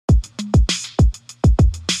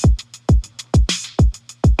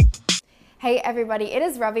Hey everybody, it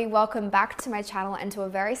is Ravi. Welcome back to my channel and to a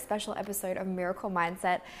very special episode of Miracle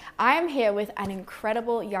Mindset. I am here with an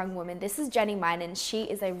incredible young woman. This is Jenny Meinen. She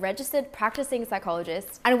is a registered practicing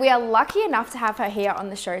psychologist and we are lucky enough to have her here on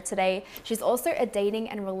the show today. She's also a dating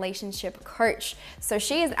and relationship coach. So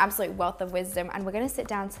she is an absolute wealth of wisdom and we're going to sit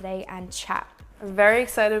down today and chat. I'm very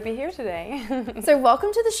excited to be here today. So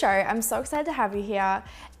welcome to the show. I'm so excited to have you here.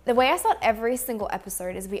 The way I start every single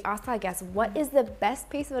episode is we ask our guests, what is the best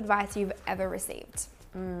piece of advice you've ever received?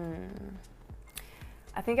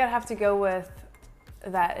 I think I'd have to go with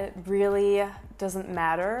that it really doesn't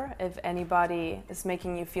matter if anybody is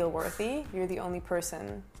making you feel worthy. You're the only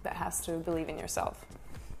person that has to believe in yourself.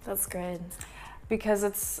 That's good. Because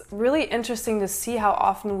it's really interesting to see how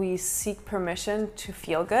often we seek permission to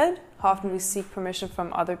feel good, how often we seek permission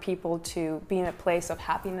from other people to be in a place of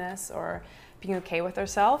happiness or being okay with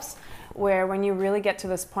ourselves, where when you really get to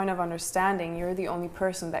this point of understanding, you're the only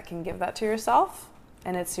person that can give that to yourself,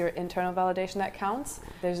 and it's your internal validation that counts.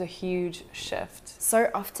 There's a huge shift.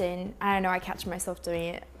 So often, and I know I catch myself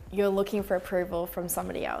doing it, you're looking for approval from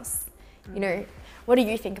somebody else. You know, what do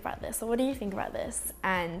you think about this? Or what do you think about this?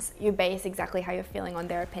 And you base exactly how you're feeling on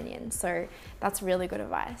their opinion. So that's really good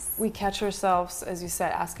advice. We catch ourselves, as you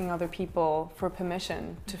said, asking other people for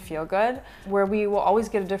permission to feel good, where we will always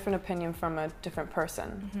get a different opinion from a different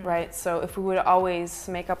person, right? So if we would always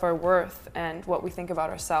make up our worth and what we think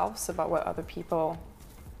about ourselves, about what other people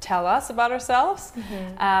tell us about ourselves,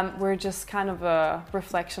 we're just kind of a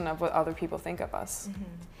reflection of what other people think of us.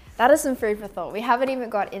 That is some food for thought. We haven't even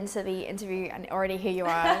got into the interview and already here you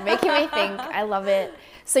are, making me think. I love it.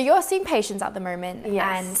 So you're seeing patients at the moment.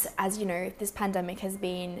 Yes. And as you know, this pandemic has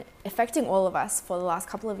been affecting all of us for the last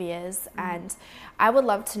couple of years. And I would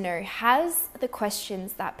love to know, has the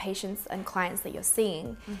questions that patients and clients that you're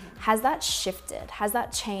seeing, has that shifted? Has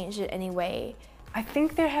that changed in any way? I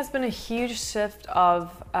think there has been a huge shift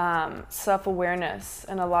of self-awareness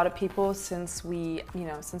in a lot of people since we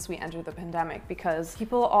entered the pandemic, because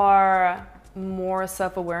people are more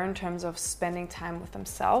self-aware in terms of spending time with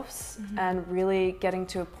themselves and really getting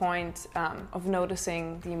to a point of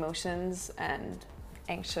noticing the emotions and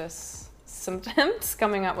anxious symptoms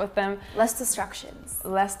coming up with them. Less distractions.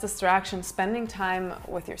 Less distraction, spending time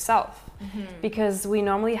with yourself. Because we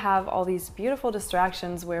normally have all these beautiful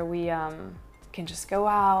distractions where we can just go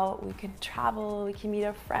out, we can travel, we can meet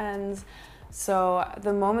our friends. So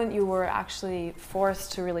the moment you were actually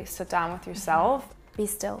forced to really sit down with yourself, Be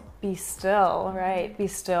still. Be still, right? Be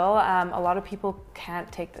still. A lot of people can't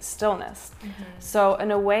take the stillness. So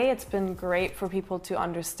in a way, it's been great for people to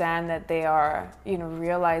understand that they are,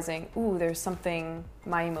 realizing, ooh, there's something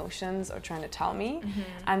my emotions are trying to tell me,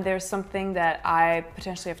 and there's something that I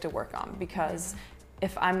potentially have to work on, because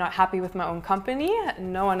if I'm not happy with my own company,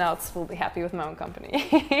 no one else will be happy with my own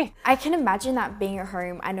company. I can imagine that being at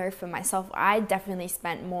home. I know for myself, I definitely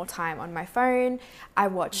spent more time on my phone. I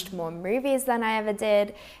watched more movies than I ever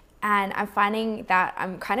did. And I'm finding that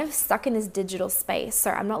I'm kind of stuck in this digital space. So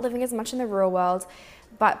I'm not living as much in the real world.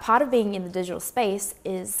 But part of being in the digital space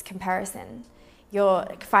is comparison. You're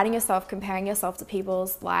finding yourself comparing yourself to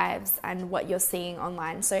people's lives and what you're seeing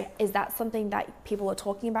online. So is that something that people are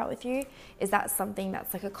talking about with you? Is that something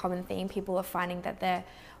that's like a common theme? People are finding that they're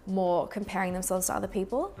more comparing themselves to other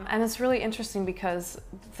people? And it's really interesting because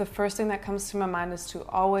the first thing that comes to my mind is to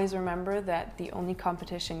always remember that the only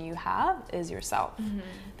competition you have is yourself.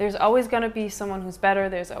 There's always going to be someone who's better,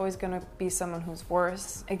 there's always going to be someone who's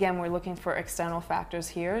worse. Again, we're looking for external factors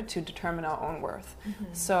here to determine our own worth.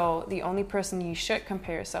 So the only person you should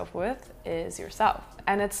compare yourself with is yourself.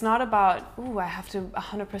 And it's not about, ooh, I have to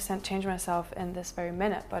 100% change myself in this very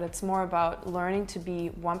minute, but it's more about learning to be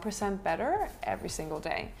 1% better every single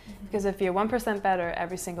day. Because if you're 1% better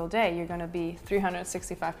every single day, you're going to be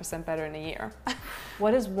 365% better in a year.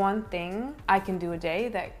 What is one thing I can do a day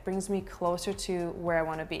that brings me closer to where I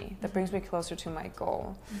want to be, that brings me closer to my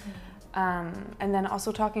goal? And then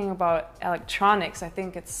also talking about electronics, I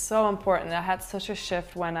think it's so important. I had such a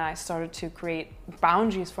shift when I started to create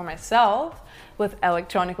boundaries for myself with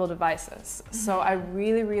electronic devices. So I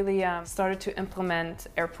really started to implement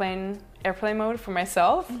airplane mode for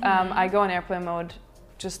myself. I go in airplane mode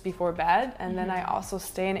just before bed, and then I also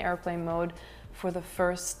stay in airplane mode for the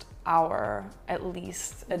first hour at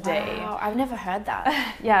least a day. Wow, I've never heard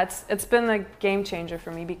that. Yeah, it's been a game changer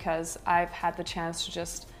for me, because I've had the chance to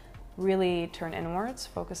just really turn inwards,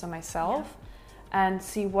 focus on myself, and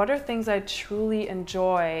see what are things I truly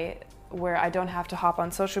enjoy where I don't have to hop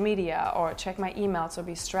on social media or check my emails or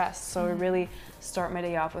be stressed. So I really start my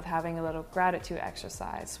day off with having a little gratitude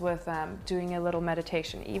exercise, with doing a little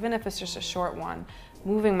meditation, even if it's just a short one,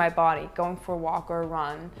 moving my body, going for a walk or a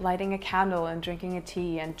run, lighting a candle and drinking a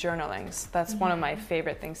tea and journaling. So that's one of my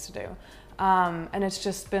favorite things to do. And it's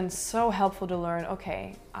just been so helpful to learn,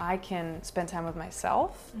 okay, I can spend time with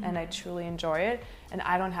myself and I truly enjoy it. And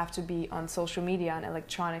I don't have to be on social media and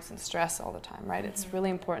electronics and stress all the time, right? It's really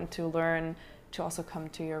important to learn to also come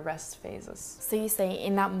to your rest phases. So you say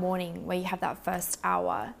in that morning where you have that first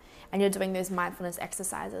hour and you're doing those mindfulness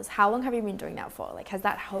exercises, how long have you been doing that for? Like, has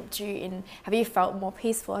that helped you have you felt more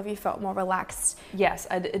peaceful? Have you felt more relaxed? Yes,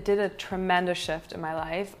 it did a tremendous shift in my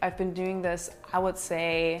life. I've been doing this, I would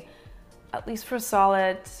say, at least for a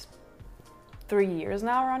solid 3 years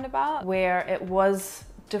now, roundabout, where it was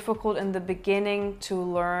difficult in the beginning to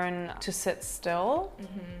learn to sit still,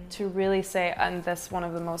 to really say, and that's one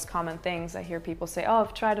of the most common things I hear people say, oh,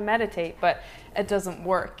 I've tried to meditate, but it doesn't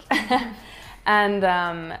work. And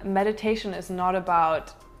meditation is not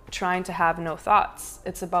about trying to have no thoughts.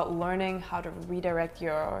 It's about learning how to redirect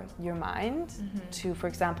your mind to, for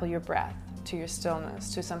example, your breath, to your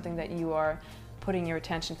stillness, to something that you are putting your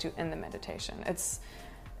attention to in the meditation. It's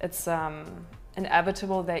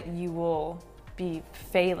inevitable that you will be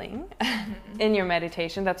failing in your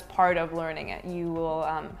meditation. That's part of learning it. You will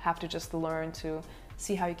have to just learn to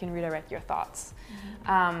see how you can redirect your thoughts.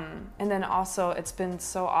 And then also, it's been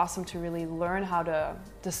so awesome to really learn how to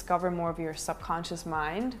discover more of your subconscious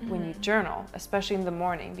mind when you journal, especially in the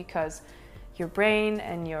morning, because your brain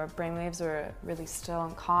and your brainwaves are really still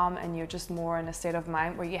and calm, and you're just more in a state of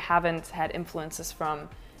mind where you haven't had influences from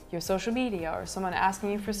your social media or someone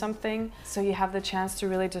asking you for something. So you have the chance to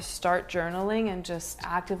really just start journaling and just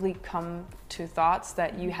actively come to thoughts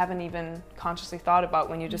that you haven't even consciously thought about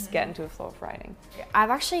when you just get into a flow of writing. I've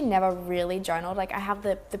actually never really journaled. Like, I have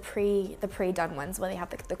the pre-done ones where they have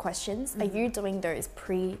the questions. Are you doing those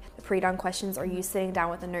pre-done questions, or are you sitting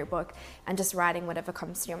down with a notebook and just writing whatever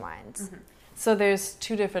comes to your mind? So there's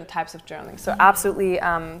two different types of journaling. So absolutely,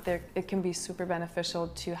 it can be super beneficial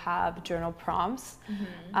to have journal prompts,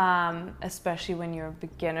 especially when you're a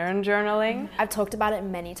beginner in journaling. I've talked about it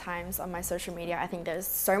many times on my social media. I think there's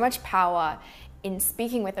so much power in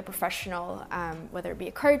speaking with a professional, whether it be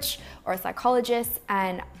a coach or a psychologist,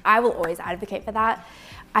 and I will always advocate for that.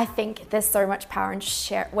 I think there's so much power in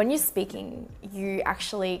when you're speaking, you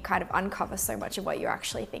actually kind of uncover so much of what you're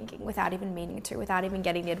actually thinking without even meaning to, without even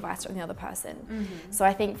getting the advice from the other person. So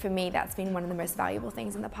I think for me, that's been one of the most valuable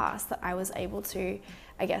things in the past that I was able to,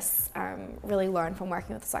 I guess, really learn from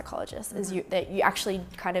working with a psychologist, is that you actually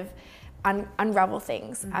kind of unravel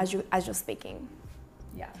things as you're speaking.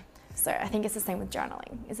 Yeah. So I think it's the same with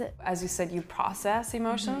journaling, is it? As you said, you process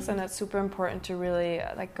emotions, and it's super important to really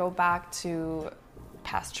go back to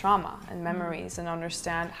past trauma and memories and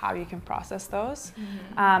understand how you can process those.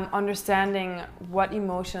 Understanding what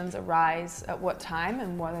emotions arise at what time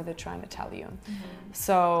and what are they trying to tell you.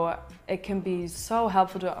 So it can be so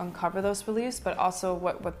helpful to uncover those beliefs, but also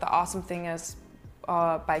what the awesome thing is,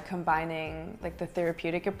 by combining the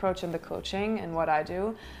therapeutic approach and the coaching and what I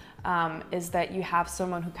do, is that you have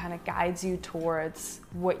someone who kind of guides you towards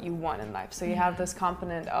what you want in life. So you have this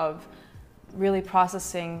component of really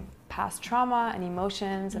processing past trauma and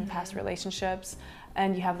emotions and past relationships,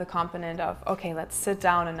 and you have the component of, okay, let's sit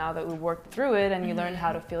down, and now that we worked through it and you learned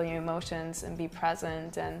how to feel your emotions and be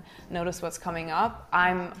present and notice what's coming up,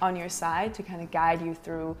 I'm on your side to kind of guide you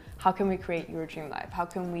through how can we create your dream life? How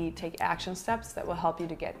can we take action steps that will help you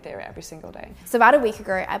to get there every single day? So about a week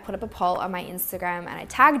ago, I put up a poll on my Instagram and I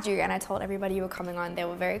tagged you and I told everybody you were coming on. They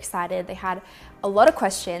were very excited. They had a lot of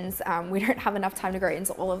questions. We don't have enough time to go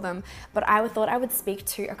into all of them, but I thought I would speak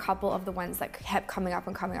to a couple of the ones that kept coming up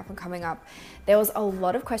and coming up and coming up. There was a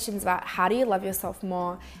lot of questions about how do you love yourself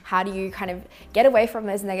more? How do you kind of get away from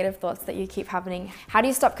those negative thoughts that you keep happening? How do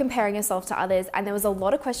you stop comparing yourself to others? And there was a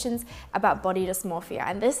lot of questions about body dysmorphia.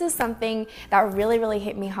 And this is something that really, really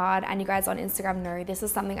hit me hard. And you guys on Instagram know this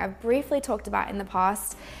is something I've briefly talked about in the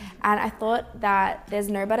past. And I thought that there's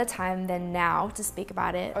no better time than now to speak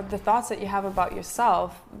about it. The thoughts that you have about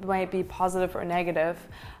yourself, might be positive or negative,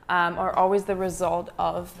 are always the result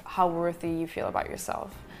of how worthy you feel about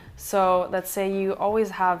yourself. So let's say you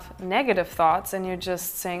always have negative thoughts and you're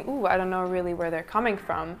just saying, ooh, I don't know really where they're coming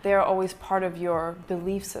from. They're always part of your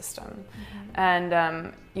belief system.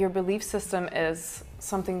 And your belief system is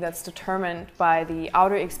something that's determined by the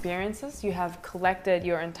outer experiences you have collected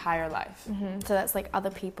your entire life. So that's like other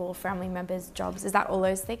people, family members, jobs. Is that all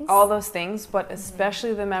those things? All those things, but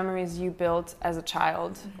especially the memories you built as a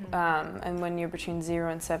child. And when you're between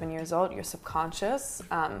 0 and 7 years old, your subconscious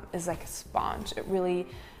is like a sponge. It really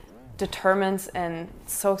determines and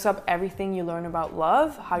soaks up everything you learn about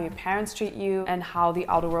love, how your parents treat you, and how the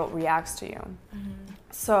outer world reacts to you.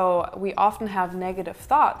 So we often have negative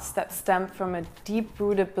thoughts that stem from a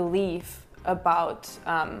deep-rooted belief about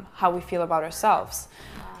how we feel about ourselves.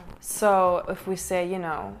 So if we say, you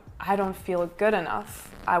know, I don't feel good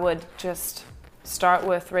enough, I would just start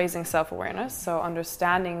with raising self-awareness, so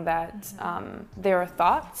understanding that there are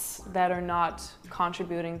thoughts that are not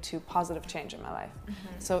contributing to positive change in my life.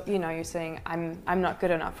 So, you know, you're saying, I'm not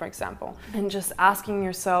good enough, for example, and just asking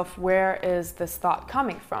yourself, where is this thought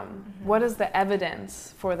coming from? What is the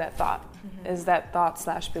evidence for that thought? Is that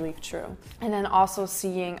thought/belief true? And then also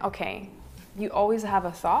seeing, okay, you always have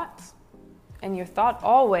a thought, and your thought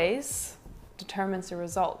always determines the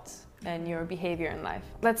result and your behavior in life.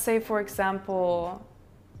 Let's say, for example,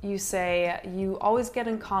 you say you always get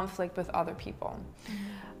in conflict with other people.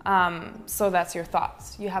 So that's your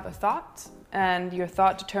thoughts. You have a thought, and your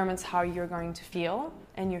thought determines how you're going to feel,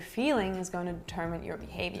 and your feeling is going to determine your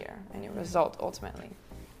behavior and your result ultimately.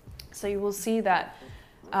 So you will see that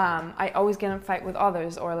I always get in a fight with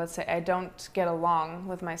others, or let's say I don't get along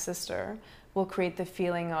with my sister, will create the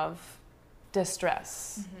feeling of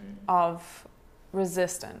distress, of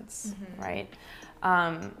resistance, right?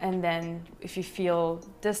 And then if you feel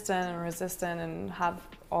distant and resistant and have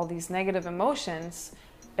all these negative emotions,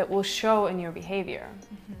 it will show in your behavior.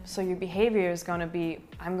 So your behavior is going to be,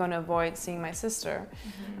 I'm going to avoid seeing my sister,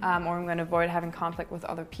 or I'm going to avoid having conflict with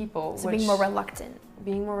other people. So being more reluctant.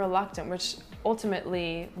 Being more reluctant, which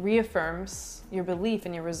ultimately reaffirms your belief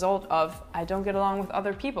and your result of, I don't get along with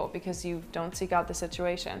other people, because you don't seek out the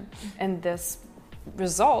situation. And this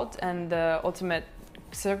result and the ultimate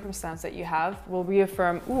circumstance that you have will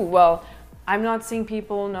reaffirm, ooh, well, I'm not seeing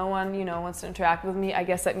people, no one, you know, wants to interact with me. I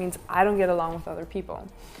guess that means I don't get along with other people.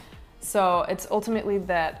 So it's ultimately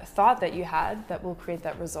that thought that you had that will create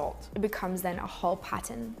that result. It becomes then a whole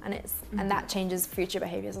pattern, and and that changes future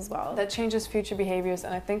behaviors as well. That changes future behaviors,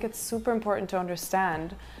 and I think it's super important to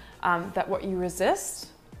understand that what you resist,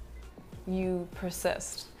 you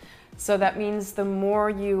persist. So that means the more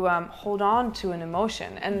you hold on to an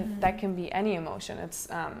emotion, and that can be any emotion. It's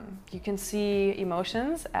you can see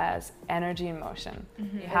emotions as energy in motion.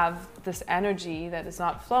 You have this energy that is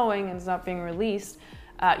not flowing and is not being released.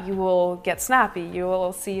 You will get snappy. You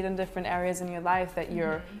will see it in different areas in your life that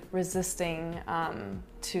you're resisting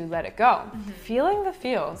to let it go. Feeling the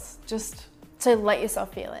feels, just so let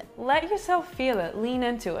yourself feel it. Let yourself feel it. Lean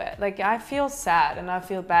into it. Like, I feel sad and I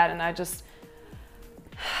feel bad, and I just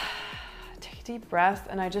deep breath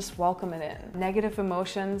and I just welcome it in. Negative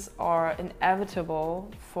emotions are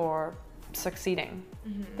inevitable for succeeding.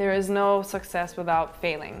 There is no success without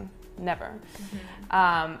failing, never.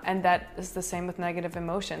 And that is the same with negative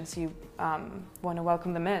emotions. You want to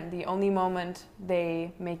welcome them in. The only moment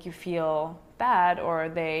they make you feel bad or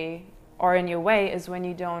they are in your way is when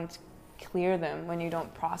you don't clear them, when you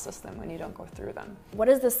don't process them, when you don't go through them. What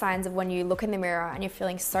is the signs of when you look in the mirror and you're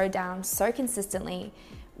feeling so down so consistently?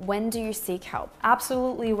 When do you seek help?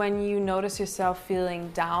 Absolutely, when you notice yourself feeling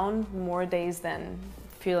down more days than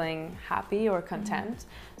feeling happy or content.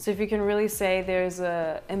 So if you can really say there's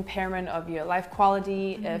a impairment of your life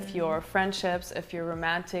quality, if your friendships, if your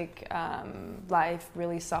romantic life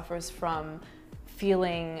really suffers from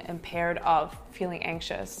feeling impaired, of feeling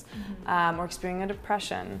anxious, or experiencing a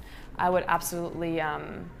depression, I would absolutely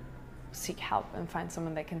seek help and find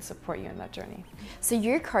someone that can support you in that journey. So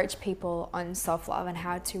you coach people on self-love and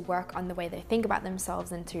how to work on the way they think about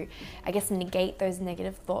themselves and to, I guess, negate those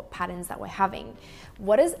negative thought patterns that we're having.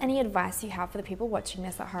 What is any advice you have for the people watching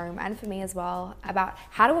this at home, and for me as well, about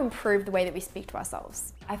how to improve the way that we speak to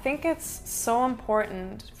ourselves? I think it's so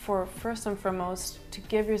important for, first and foremost, to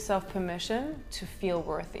give yourself permission to feel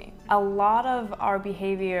worthy. A lot of our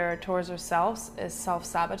behavior towards ourselves is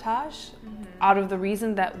self-sabotage, out of the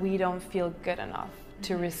reason that we don't feel good enough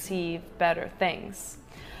to receive better things.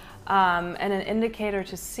 And an indicator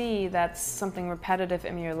to see that's something repetitive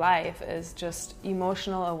in your life is just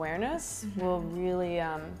emotional awareness will really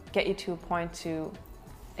get you to a point to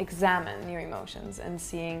examine your emotions and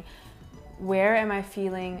seeing, where am I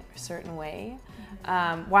feeling a certain way?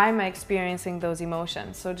 Why am I experiencing those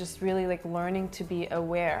emotions? So just really like learning to be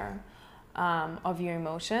aware of your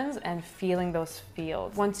emotions and feeling those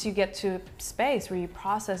feels. Once you get to a space where you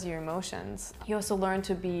process your emotions, you also learn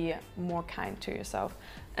to be more kind to yourself.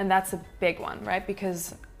 And that's a big one, right?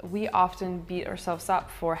 Because we often beat ourselves up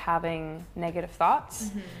for having negative thoughts.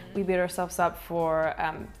 We beat ourselves up for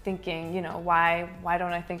thinking, you know, why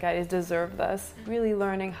don't I think I deserve this? Really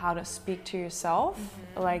learning how to speak to yourself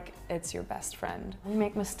like it's your best friend. We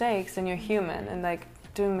make mistakes and you're human, and like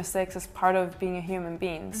doing mistakes is part of being a human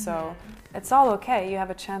being. So it's all okay. You have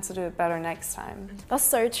a chance to do it better next time. That's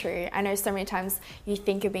so true. I know so many times you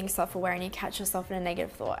think you're being self-aware and you catch yourself in a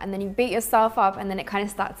negative thought, and then you beat yourself up, and then it kind of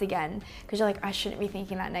starts again because you're like, I shouldn't be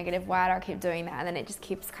thinking that negative. Why do I keep doing that? And then it just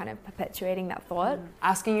keeps kind of perpetuating that thought.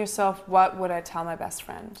 Asking yourself, what would I tell my best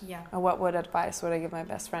friend? Yeah. Or what advice would I give my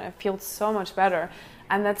best friend? It feels so much better.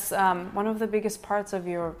 And that's one of the biggest parts of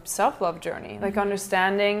your self-love journey. Like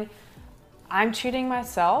understanding I'm treating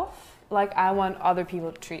myself like I want other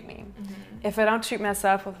people to treat me. If I don't treat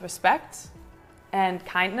myself with respect and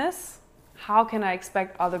kindness, how can I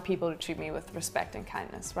expect other people to treat me with respect and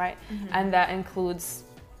kindness, right? And that includes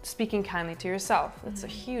speaking kindly to yourself. That's a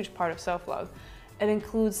huge part of self-love. It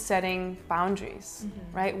includes setting boundaries,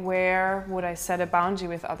 right? Where would I set a boundary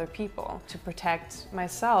with other people to protect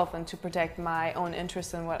myself and to protect my own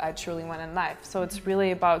interests in what I truly want in life? So it's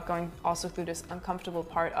really about going also through this uncomfortable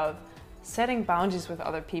part of setting boundaries with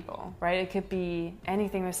other people, right? It could be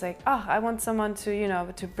anything. It's like, oh, I want someone to, you know,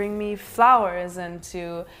 to bring me flowers and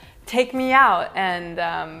to take me out and,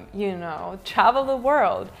 you know, travel the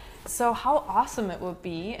world. So how awesome it would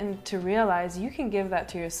be, and to realize you can give that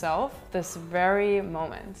to yourself this very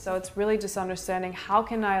moment. So it's really just understanding how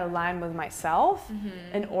can I align with myself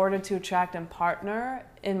in order to attract a partner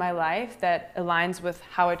in my life that aligns with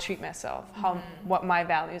how I treat myself, what my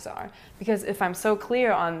values are. Because if I'm so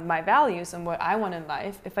clear on my values and what I want in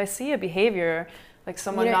life, if I see a behavior like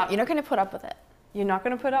someone You're not going to put up with it. You're not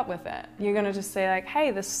going to put up with it. You're going to just say like,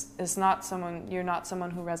 hey, you're not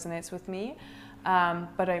someone who resonates with me.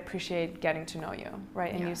 But I appreciate getting to know you,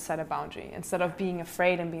 right? And you set a boundary instead of being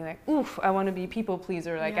afraid and being like, oof, I want to be people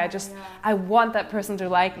pleaser. Like I want that person to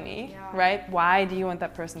like me, right? Why do you want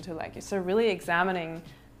that person to like you? So really examining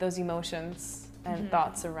those emotions and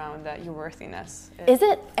thoughts around your worthiness. Is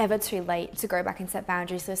it ever too late to go back and set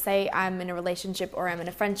boundaries? So say I'm in a relationship or I'm in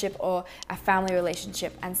a friendship or a family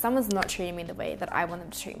relationship and someone's not treating me the way that I want them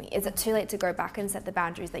to treat me. Is it too late to go back and set the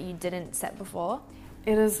boundaries that you didn't set before?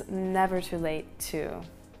 It is never too late to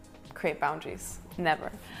create boundaries.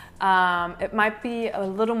 Never. It might be a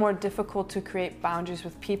little more difficult to create boundaries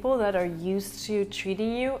with people that are used to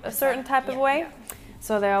treating you a certain type of way.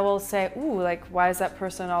 So they will say, ooh, like, why is that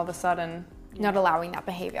person all of a sudden not allowing that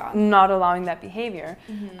behavior?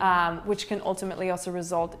 Which can ultimately also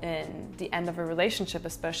result in the end of a relationship,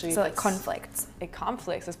 especially so if it's conflict. It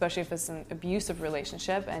conflicts, especially if it's an abusive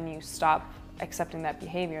relationship and you stop accepting that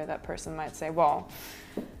behavior. That person might say, well,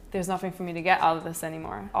 there's nothing for me to get out of this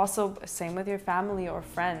anymore. Also, same with your family or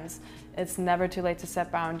friends. It's never too late to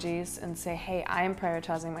set boundaries and say, hey, I am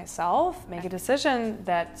prioritizing myself. Make a decision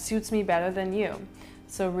that suits me better than you.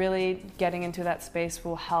 So really getting into that space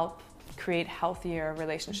will help create healthier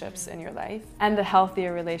relationships in your life and a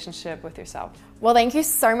healthier relationship with yourself. Well, thank you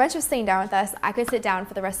so much for sitting down with us. I could sit down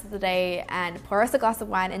for the rest of the day and pour us a glass of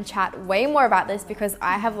wine and chat way more about this because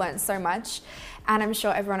I have learned so much, and I'm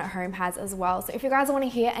sure everyone at home has as well. So if you guys want to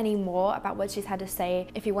hear any more about what she's had to say,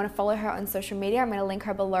 if you want to follow her on social media, I'm going to link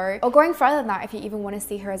her below. Or going further than that, if you even want to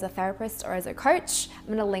see her as a therapist or as a coach, I'm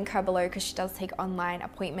going to link her below because she does take online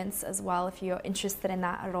appointments as well if you're interested in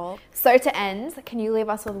that at all. So to end, can you leave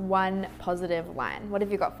us with one positive line? What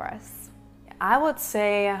have you got for us? I would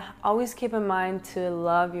say always keep in mind to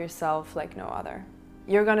love yourself like no other.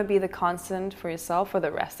 You're going to be the constant for yourself for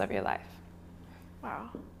the rest of your life.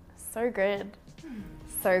 Wow, so good.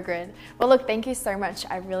 So good. Well, look, thank you so much.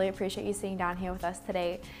 I really appreciate you sitting down here with us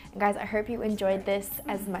today. And guys, I hope you enjoyed this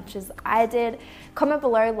as much as I did. Comment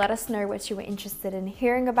below, let us know what you were interested in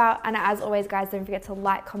hearing about. And as always, guys, don't forget to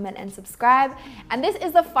like, comment, and subscribe. And this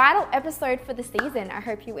is the final episode for the season. I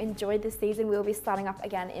hope you enjoyed this season. We will be starting up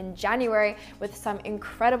again in January with some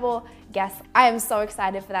incredible guests. I am so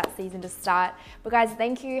excited for that season to start. But guys,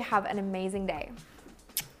 thank you. Have an amazing day.